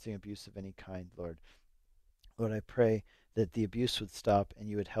experiencing abuse of any kind, Lord. Lord, I pray that the abuse would stop, and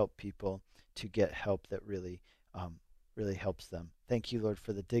you would help people to get help that really helps them. Thank you, Lord,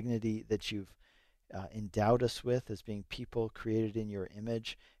 for the dignity that you've endowed us with as being people created in your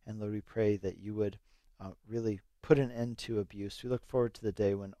image. And Lord, we pray that you would really put an end to abuse. We look forward to the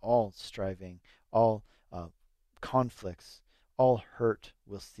day when all striving, all conflicts, all hurt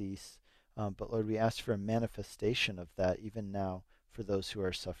will cease. But Lord, we ask for a manifestation of that even now for those who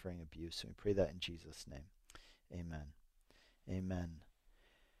are suffering abuse. And we pray that in Jesus' name. Amen. Amen.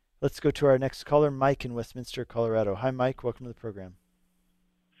 Let's go to our next caller, Mike in Westminster, Colorado. Hi, Mike. Welcome to the program.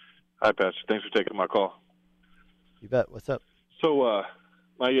 Hi, Pastor. Thanks for taking my call. You bet. What's up? So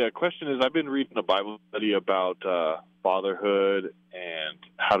my question is, I've been reading a Bible study about fatherhood and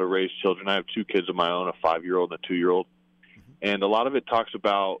how to raise children. I have two kids of my own, a 5-year-old and a 2-year-old. Mm-hmm. And a lot of it talks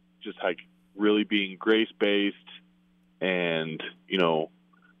about just like really being grace-based and,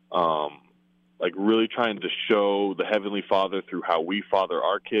 like really trying to show the Heavenly Father through how we father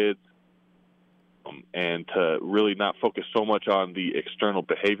our kids, and to really not focus so much on the external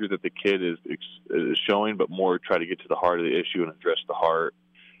behavior that the kid is showing, but more try to get to the heart of the issue and address the heart,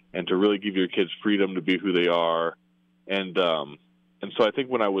 and to really give your kids freedom to be who they are. And so I think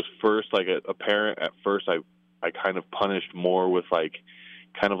when I was first like a parent, at first I kind of punished more with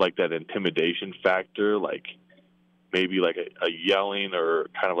kind of like that intimidation factor, like maybe like a yelling or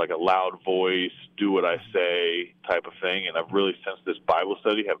kind of like a loud voice, do what I say type of thing. And I've really, since this Bible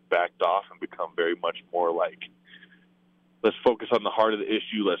study, have backed off and become very much more like let's focus on the heart of the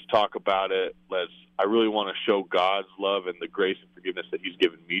issue. Let's talk about it. I really want to show God's love and the grace and forgiveness that he's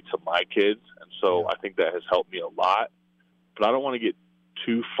given me to my kids. And so I think that has helped me a lot. But I don't want to get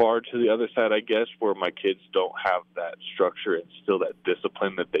too far to the other side, I guess, where my kids don't have that structure and still that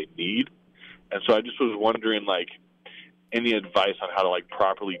discipline that they need. And so I just was wondering, like, any advice on how to, like,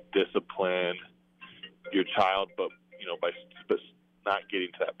 properly discipline your child, but, you know, by not getting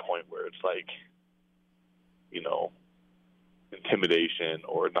to that point where it's like, you know, intimidation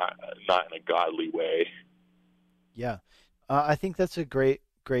or not in a godly way. Yeah. I think that's a great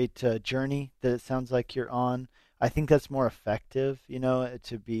journey that it sounds like you're on. I think that's more effective, you know,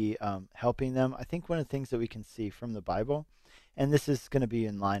 to be helping them. I think one of the things that we can see from the Bible, and this is going to be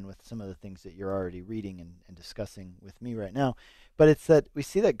in line with some of the things that you're already reading and discussing with me right now, but it's that we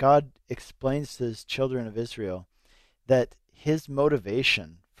see that God explains to his children of Israel that his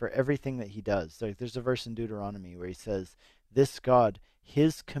motivation for everything that he does, like there's a verse in Deuteronomy where he says, this God,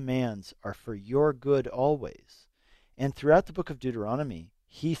 his commands are for your good always. And throughout the book of Deuteronomy,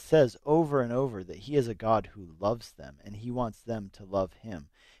 he says over and over that he is a God who loves them and he wants them to love him.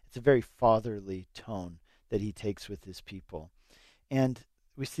 It's a very fatherly tone that he takes with his people. And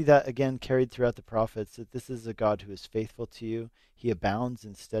we see that again carried throughout the prophets, that this is a God who is faithful to you. He abounds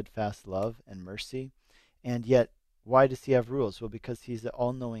in steadfast love and mercy. And yet, why does he have rules? Well, because he's the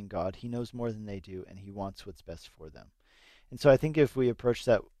all-knowing God. He knows more than they do, and he wants what's best for them. And so I think if we approach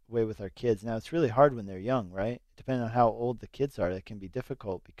that way with our kids, now it's really hard when they're young, right? Depending on how old the kids are, that can be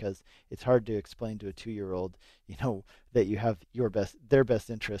difficult because it's hard to explain to a 2-year-old, you know, that you have their best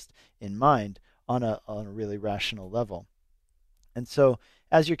interest in mind on a really rational level. And so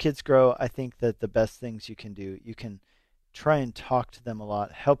as your kids grow, I think that the best things you can do, you can try and talk to them a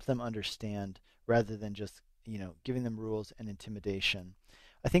lot, help them understand rather than just, you know, giving them rules and intimidation.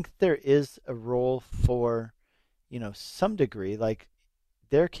 I think there is a role for, you know, some degree, like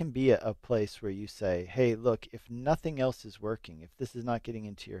there can be a place where you say, hey, look, if nothing else is working, if this is not getting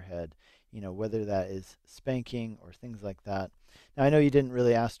into your head, you know, whether that is spanking or things like that. Now, I know you didn't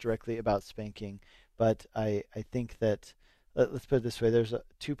really ask directly about spanking, but I think that, let's put it this way, there's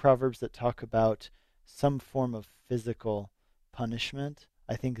 2 proverbs that talk about some form of physical punishment.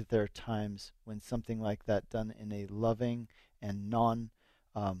 I think that there are times when something like that done in a loving and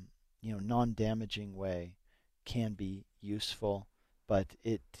non-damaging way can be useful, but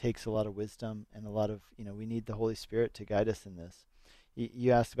it takes a lot of wisdom and a lot of, you know, we need the Holy Spirit to guide us in this.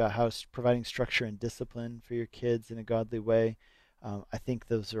 You asked about how providing structure and discipline for your kids in a godly way. I think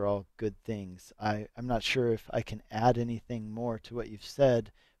those are all good things. I'm not sure if I can add anything more to what you've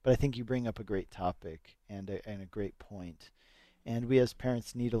said, but I think you bring up a great topic and a great point. And we as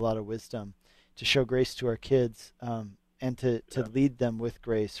parents need a lot of wisdom to show grace to our kids and to lead them with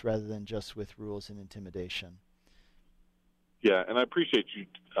grace rather than just with rules and intimidation. Yeah, and I appreciate you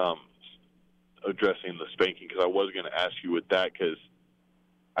addressing the spanking, because I was going to ask you with that, because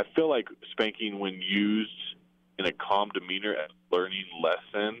I feel like spanking, when used in a calm demeanor and learning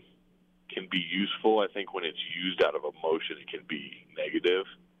lesson, can be useful. I think when it's used out of emotion, it can be negative.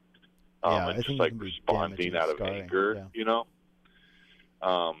 And just like responding out of anger, you know?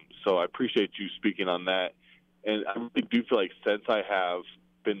 So I appreciate you speaking on that. And I really do feel like since I have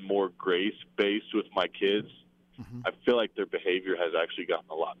been more grace-based with my kids, I feel like their behavior has actually gotten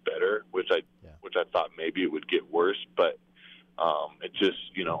a lot better, which I thought maybe it would get worse. But it just,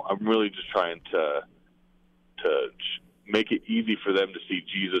 you know, I'm really just trying to make it easy for them to see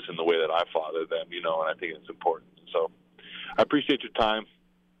Jesus in the way that I father them, you know, and I think it's important. So I appreciate your time.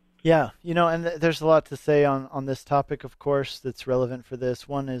 Yeah, you know, and there's a lot to say on this topic, of course, that's relevant for this.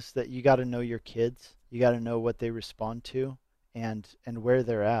 One is that you got to know your kids. You got to know what they respond to and where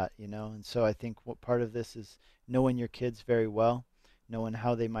they're at, you know. And so I think what part of this is knowing your kids very well, knowing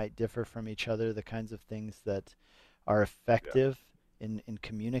how they might differ from each other, the kinds of things that are effective in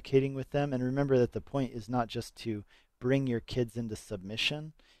communicating with them. And remember that the point is not just to bring your kids into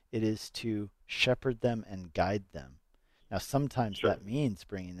submission, it is to shepherd them and guide them. Now, sometimes that means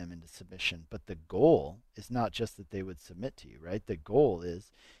bringing them into submission, but the goal is not just that they would submit to you, right? The goal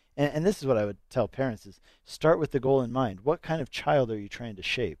is, and this is what I would tell parents, is start with the goal in mind. What kind of child are you trying to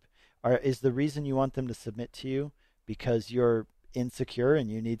shape? Is the reason you want them to submit to you because you're insecure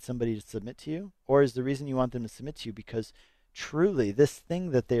and you need somebody to submit to you? Or is the reason you want them to submit to you because truly this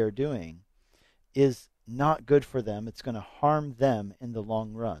thing that they are doing is not good for them? It's going to harm them in the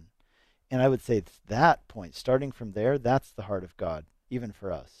long run. And I would say it's that point, starting from there, that's the heart of God, even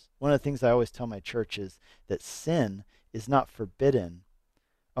for us. One of the things I always tell my church is that sin is not forbidden.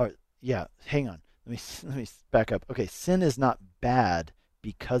 Hang on. Let me back up. Okay, sin is not bad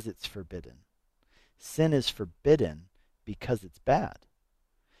because it's forbidden. Sin is forbidden because it's bad.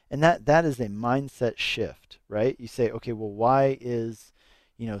 And that is a mindset shift, right? You say, okay, well, why is,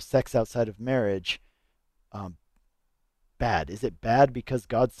 sex outside of marriage bad? Is it bad because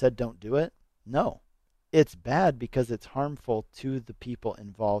God said don't do it? No. It's bad because it's harmful to the people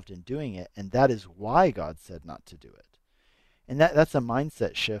involved in doing it, and that is why God said not to do it. And that's a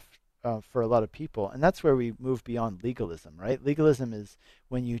mindset shift for a lot of people, and that's where we move beyond legalism, right? Legalism is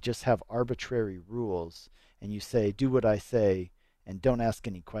when you just have arbitrary rules and you say, do what I say and don't ask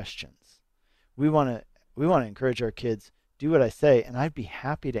any questions. We want to encourage our kids, do what I say, and I'd be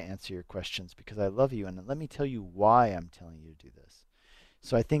happy to answer your questions because I love you, and let me tell you why I'm telling you to do this.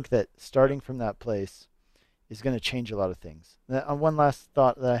 So I think that starting from that place is going to change a lot of things. One last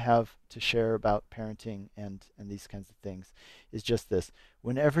thought that I have to share about parenting and these kinds of things is just this.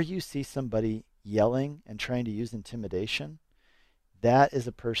 Whenever you see somebody yelling and trying to use intimidation, that is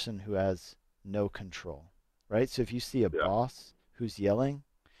a person who has no control, right? So if you see a boss who's yelling,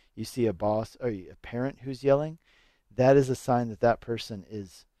 you see a boss or a parent who's yelling, that is a sign that that person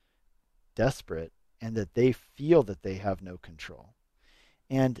is desperate and that they feel that they have no control.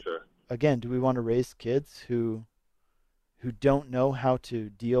 And again, do we want to raise kids who don't know how to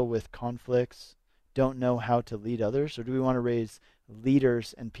deal with conflicts, don't know how to lead others, or do we want to raise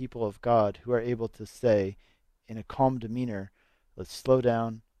leaders and people of God who are able to say in a calm demeanor, let's slow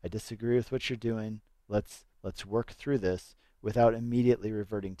down, I disagree with what you're doing, let's work through this without immediately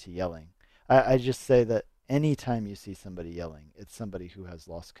reverting to yelling. I just say that anytime you see somebody yelling, it's somebody who has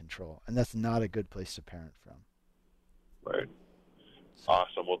lost control, and that's not a good place to parent from. Right.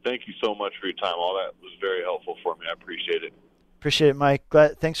 Awesome. Well, thank you so much for your time. All that was very helpful for me. I appreciate it. Appreciate it, Mike.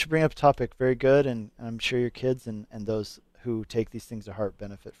 Thanks for bringing up a topic. Very good, and I'm sure your kids and those who take these things to heart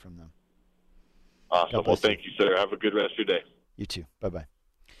benefit from them. Awesome. Well, thank you, sir. Have a good rest of your day. You too. Bye-bye.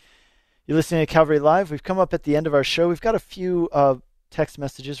 You're listening to Calvary Live. We've come up at the end of our show. We've got a few text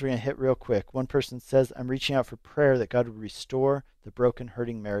messages we're going to hit real quick. One person says, I'm reaching out for prayer that God would restore the broken,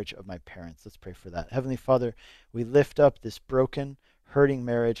 hurting marriage of my parents. Let's pray for that. Heavenly Father, we lift up this broken, hurting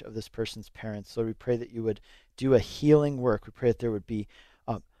marriage of this person's parents. Lord, we pray that you would do a healing work. We pray that there would be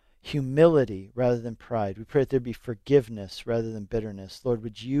humility rather than pride. We pray that there would be forgiveness rather than bitterness. Lord,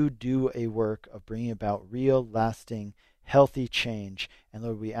 would you do a work of bringing about real, lasting, healthy change? And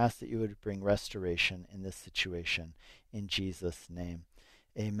Lord, we ask that you would bring restoration in this situation. In Jesus' name,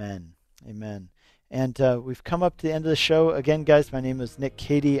 amen. Amen. And we've come up to the end of the show. Again, guys, my name is Nick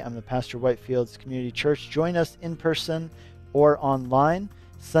Cady. I'm the pastor of Whitefields Community Church. Join us in person or online,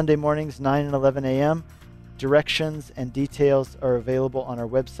 Sunday mornings, 9 and 11 a.m. Directions and details are available on our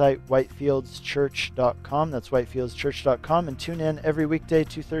website, whitefieldschurch.com. That's whitefieldschurch.com. And tune in every weekday,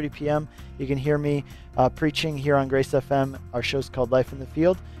 2:30 p.m. You can hear me preaching here on Grace FM. Our show's called Life in the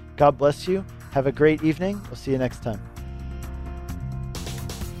Field. God bless you. Have a great evening. We'll see you next time.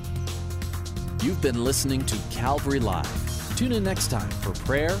 You've been listening to Calvary Live. Tune in next time for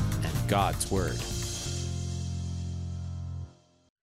prayer and God's Word.